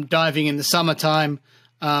diving in the summertime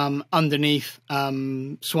underneath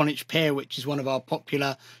Swanage Pier, which is one of our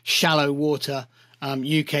popular shallow water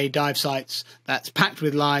UK dive sites, that's packed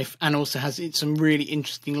with life and also has some really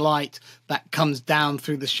interesting light that comes down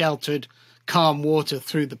through the sheltered, calm water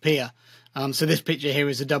through the pier. So this picture here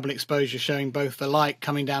is a double exposure showing both the light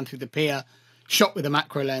coming down through the pier, shot with a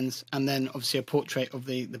macro lens, and then obviously a portrait of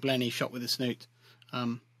the Blenny shot with a snoot.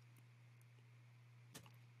 And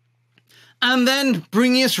then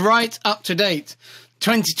bringing us right up to date.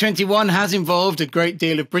 2021 has involved a great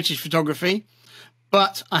deal of British photography,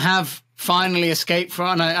 but I have finally escaped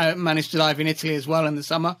from, and I managed to dive in Italy as well in the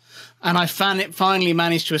summer, and I finally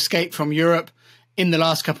managed to escape from Europe in the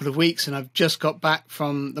last couple of weeks, and I've just got back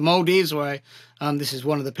from the Maldives, where this is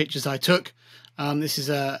one of the pictures I took. This is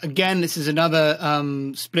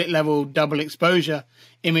another split level double exposure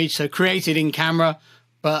image, so created in camera,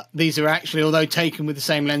 but these are actually, although taken with the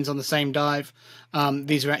same lens on the same dive,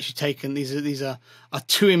 these are actually taken. These are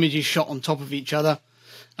two images shot on top of each other,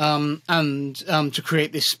 and to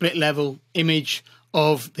create this split level image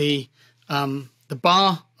of the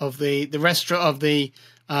bar, of the restaurant,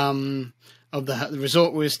 of the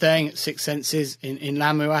resort we were staying at, Six Senses in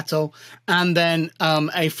Lamu Atoll, and then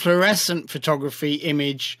a fluorescent photography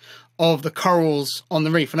image of the corals on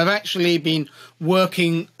the reef. And I've actually been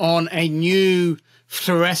working on a new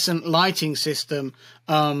fluorescent lighting system.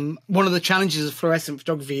 One of the challenges of fluorescent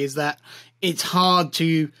photography is that it's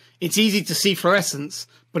easy to see fluorescence,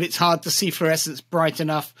 but it's hard to see fluorescence bright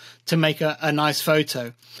enough to make a nice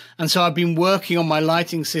photo. And so I've been working on my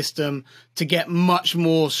lighting system to get much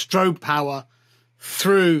more strobe power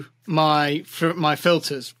through my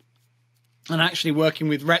filters. And actually working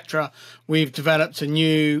with Retra, we've developed a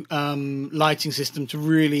new lighting system to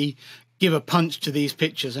really give a punch to these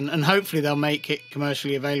pictures, and hopefully they'll make it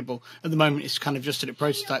commercially available. At the moment, it's kind of just at a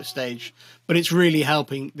prototype stage, but it's really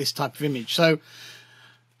helping this type of image. So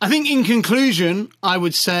I think in conclusion, I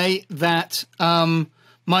would say that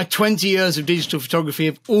my 20 years of digital photography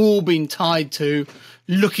have all been tied to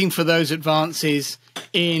looking for those advances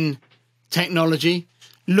in technology,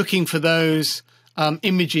 looking for those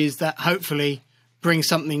images that hopefully bring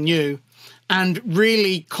something new, and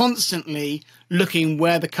really constantly looking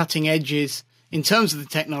where the cutting edge is in terms of the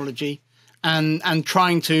technology, and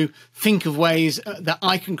trying to think of ways that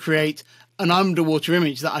I can create an underwater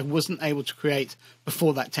image that I wasn't able to create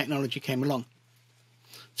before that technology came along.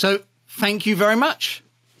 So thank you very much.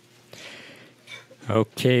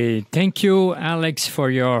 Okay, thank you, Alex, for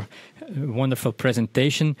your wonderful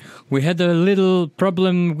presentation. We had a little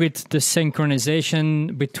problem with the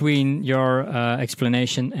synchronization between your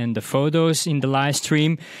explanation and the photos in the live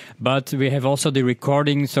stream, but we have also the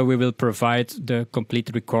recording, so we will provide the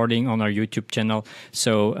complete recording on our YouTube channel.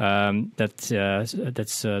 So that's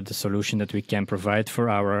the solution that we can provide for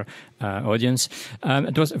our audience.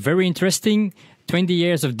 It was very interesting. 20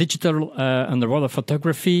 years of digital underwater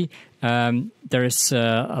photography. There is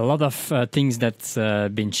a lot of things that's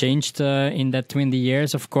been changed in that 20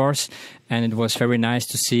 years, of course, and it was very nice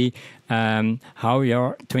to see how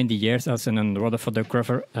your 20 years as an underwater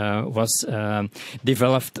photographer was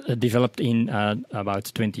developed in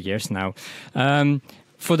about 20 years now.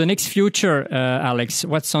 For the next future, Alex,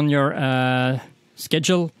 what's on your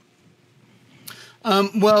schedule?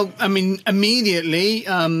 Well, I mean, immediately,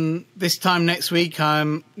 this time next week,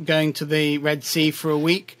 I'm going to the Red Sea for a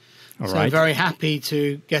week. So I'm very happy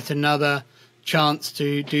to get another chance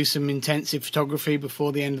to do some intensive photography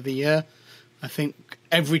before the end of the year. I think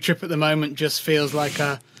every trip at the moment just feels like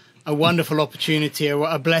a wonderful opportunity,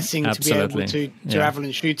 a blessing to be able to travel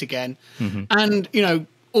and shoot again. Mm-hmm. And, you know,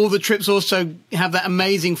 all the trips also have that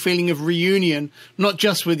amazing feeling of reunion, not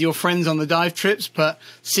just with your friends on the dive trips, but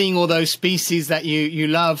seeing all those species that you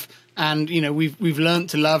love and, you know, we've learned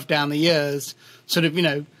to love down the years. Sort of, you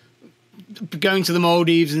know, going to the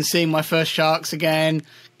Maldives and seeing my first sharks again,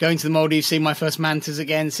 going to the Maldives, seeing my first mantas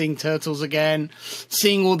again, seeing turtles again,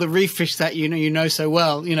 seeing all the reef fish that you know so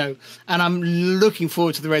well, you know. And I'm looking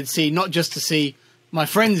forward to the Red Sea, not just to see my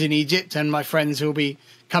friends in Egypt and my friends who will be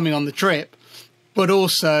coming on the trip, but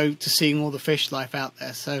also to seeing all the fish life out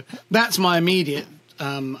there. So that's my immediate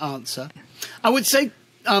answer. I would say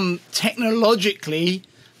technologically,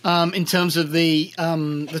 in terms of the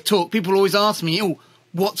talk, people always ask me, oh,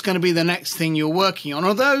 what's going to be the next thing you're working on?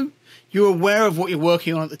 Although you're aware of what you're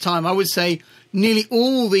working on at the time, I would say nearly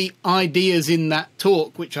all the ideas in that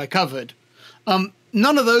talk, which I covered,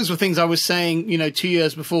 none of those were things I was saying, you know, 2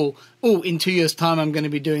 years before, oh, in 2 years' time, I'm going to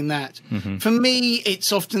be doing that. Mm-hmm. For me,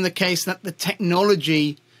 it's often the case that the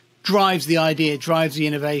technology drives the idea, drives the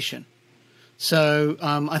innovation. So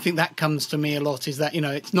I think that comes to me a lot, is that,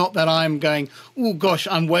 it's not that I'm going, oh gosh,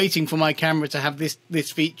 I'm waiting for my camera to have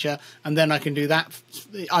this feature and then I can do that.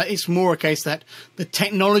 It's more a case that the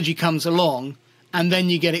technology comes along and then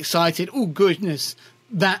you get excited. Oh goodness,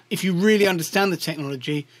 that if you really understand the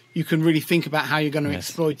technology, you can really think about how you're going to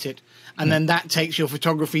exploit it. And then that takes your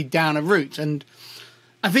photography down a route. And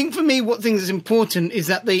I think for me, what things is important is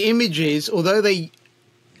that the images, although they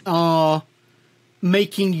are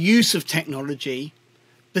making use of technology,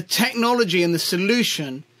 the technology and the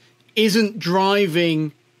solution isn't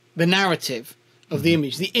driving the narrative of the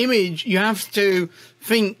image. The image, you have to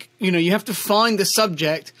think, you have to find the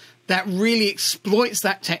subject that really exploits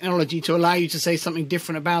that technology to allow you to say something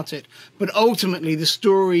different about it. But ultimately, the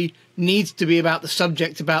story needs to be about the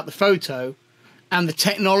subject, about the photo, and the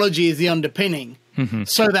technology is the underpinning.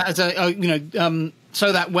 So that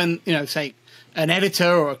so that when, say, an editor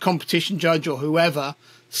or a competition judge or whoever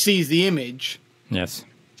sees the image,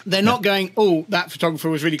 they're not going, oh, that photographer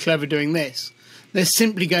was really clever doing this. They're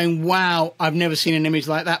simply going, wow, I've never seen an image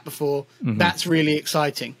like that before. That's really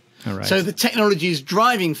exciting. All right. So the technology is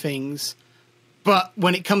driving things, but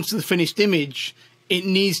when it comes to the finished image, it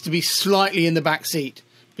needs to be slightly in the back seat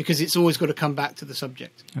because it's always got to come back to the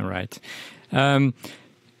subject. All right.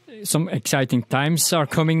 Some exciting times are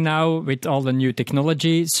coming now with all the new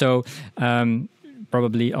technology. So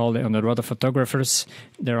probably all the underwater photographers,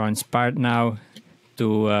 they are inspired now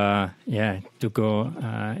to go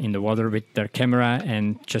in the water with their camera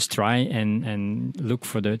and just try and look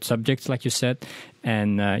for the subjects, like you said,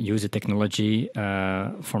 and use the technology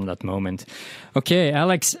from that moment. Okay,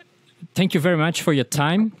 Alex, thank you very much for your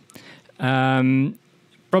time.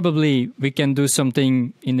 Probably we can do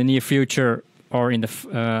something in the near future or in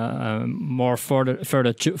the more further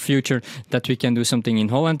future that we can do something in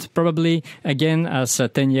Holland, probably again as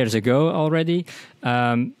 10 years ago already.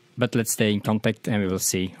 But let's stay in contact and we will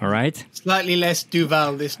see. All right? Slightly less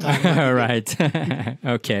Duval this time. All right.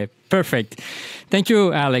 Okay, perfect. Thank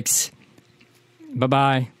you, Alex.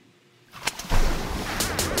 Bye-bye.